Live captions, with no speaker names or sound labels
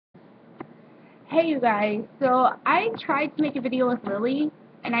Hey you guys, so I tried to make a video with Lily,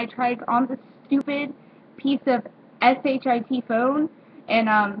 and I tried on the stupid piece of SHIT phone,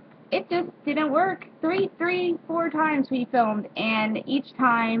 and it just didn't work. Four times we filmed, and each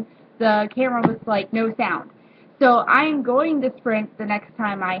time the camera was like no sound. So I'm going to Sprint the next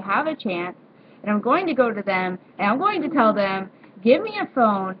time I have a chance, and I'm going to go to them, and I'm going to tell them, give me a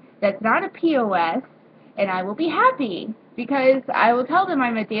phone that's not a POS, and I will be happy. Because I will tell them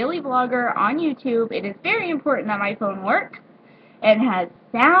I'm a daily vlogger on YouTube. It is very important that my phone works and has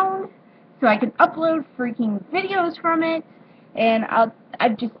sound so I can upload freaking videos from it. And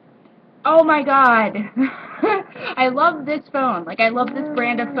I'm just, oh my god. I love this phone. Like, I love this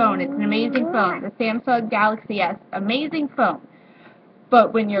brand of phone. It's an amazing phone. The Samsung Galaxy S. Amazing phone.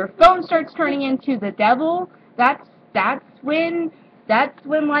 But when your phone starts turning into the devil, that's when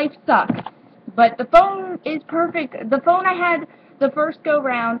life sucks. But the phone is perfect. The phone I had the first go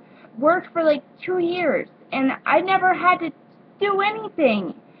round worked for like 2 years, and I never had to do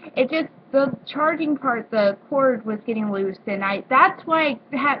anything. It just, the charging part, the cord was getting loose, and that's why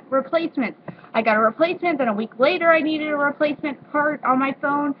I had replacements. I got a replacement, then a week later I needed a replacement part on my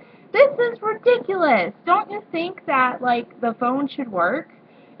phone. This is ridiculous. Don't you think that, like, the phone should work?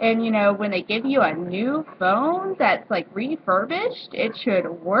 And, you know, when they give you a new phone that's, like, refurbished, it should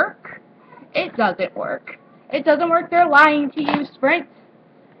work? It doesn't work. It doesn't work. They're lying to you, Sprint.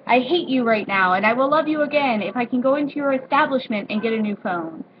 I hate you right now, and I will love you again if I can go into your establishment and get a new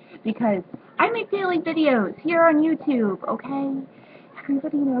phone. Because I make daily videos here on YouTube, okay?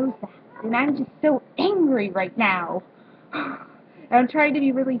 Everybody knows that. And I'm just so angry right now. I'm trying to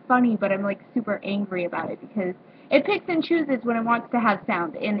be really funny, but I'm like super angry about it because it picks and chooses when it wants to have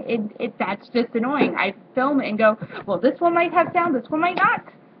sound, and that's just annoying. I film it and go, well, this one might have sound, this one might not.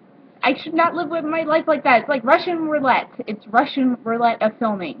 I should not live with my life like that. It's like Russian roulette. It's Russian roulette of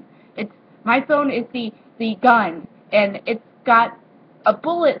filming. It's, my phone is the gun, and it's got a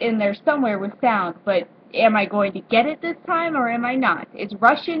bullet in there somewhere with sound, but am I going to get it this time or am I not? It's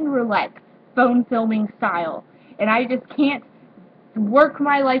Russian roulette, phone filming style, and I just can't work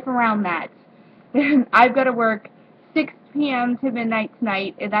my life around that. I've got to work 6 p.m. to midnight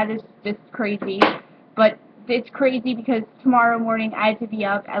tonight, and that is just crazy. But it's crazy because tomorrow morning I have to be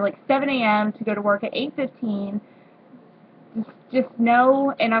up at like 7 a.m. to go to work at 8:15. Just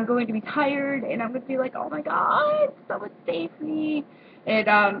know, and I'm going to be tired, and I'm going to be like, oh my god, someone save me.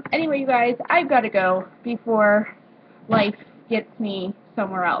 And anyway, you guys, I've got to go before life gets me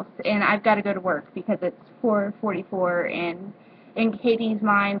somewhere else, and I've got to go to work because it's 4:44, and in Katie's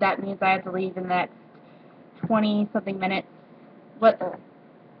mind, that means I have to leave in the next 20-something minutes. What?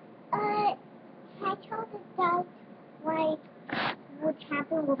 I told the dog, like, what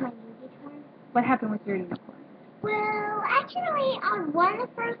happened with my unicorn. What happened with your unicorn? Well, actually, on one of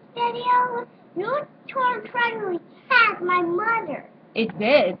the first videos, unicorn tried to attack my mother. It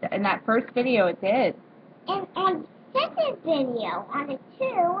did. In that first video, it did. And on the second video, on the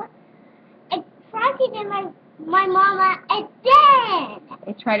two, it tried to get my mama again.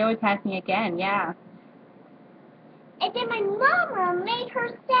 It tried to attack me again, yeah. And then my mama made her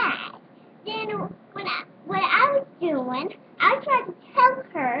sad. Then what I was doing, I tried to tell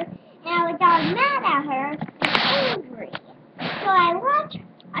her, and I got mad at her and angry. So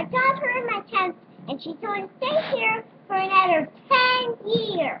I got her in my tent, and she's going to stay here for another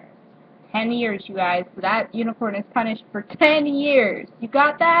 10 years. 10 years, you guys. So that unicorn is punished for 10 years. You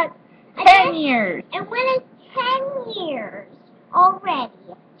got that? 10 years. And when it's 10 years already,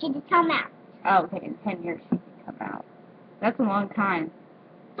 she can come out. Oh, okay. In 10 years, she can come out. That's a long time.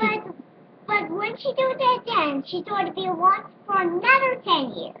 But when she do that again, she's going to be locked for another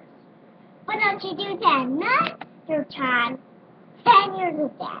 10 years. But if she do that another time, 10 years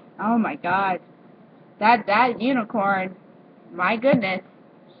of death. Oh my god. That unicorn, my goodness,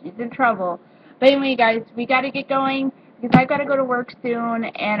 she's in trouble. But anyway, guys, we got to get going because I've got to go to work soon,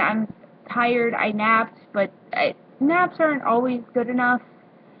 and I'm tired. I napped, but naps aren't always good enough.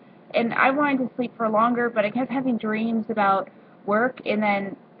 And I wanted to sleep for longer, but I kept having dreams about work and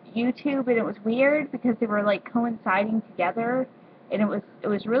then YouTube, and it was weird because they were like coinciding together, and it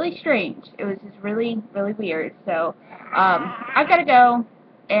was really strange. It was just really, really weird. So I've got to go,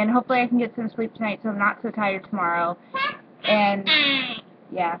 and hopefully I can get some sleep tonight so I'm not so tired tomorrow. And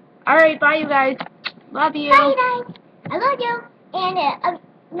yeah. All right, bye you guys. Love you. Bye guys. I love you. And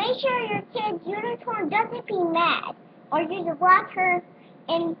make sure your kid's unicorn doesn't be mad, or you just lock her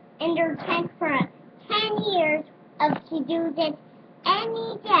in their tent for 10 years if she do this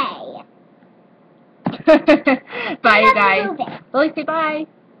any day. Bye, you guys. Lily, say bye.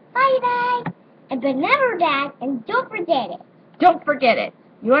 Bye, guys. And remember that, and don't forget it. Don't forget it.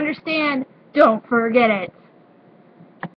 You understand? Don't forget it.